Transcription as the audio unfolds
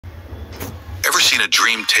seen a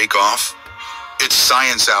dream take off? It's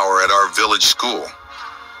science hour at our village school.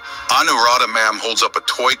 Anuradha Ma'am holds up a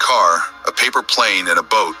toy car, a paper plane, and a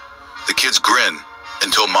boat. The kids grin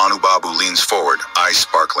until Manu Babu leans forward, eyes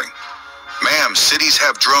sparkling. Ma'am, cities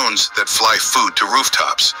have drones that fly food to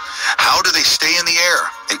rooftops. How do they stay in the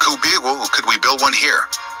air? And could we build one here?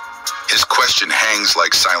 His question hangs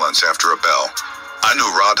like silence after a bell.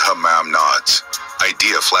 Anuradha Ma'am nods,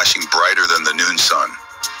 idea flashing brighter than the noon sun.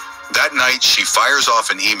 That night, she fires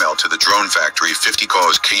off an email to the drone factory 50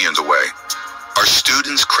 kilometers away. Our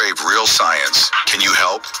students crave real science. Can you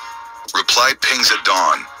help? Reply pings at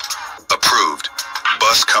dawn. Approved.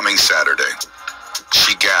 Bus coming Saturday.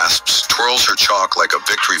 She gasps, twirls her chalk like a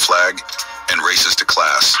victory flag, and races to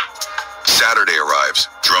class. Saturday arrives.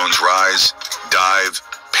 Drones rise, dive,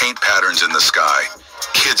 paint patterns in the sky.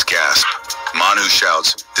 Kids gasp. Manu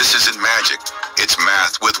shouts, "This isn't magic. It's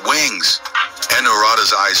math with wings."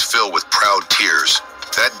 Anuradha's eyes fill with proud tears.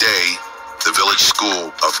 That day, the village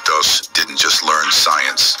school of Dos didn't just learn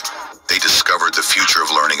science. They discovered the future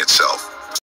of learning itself.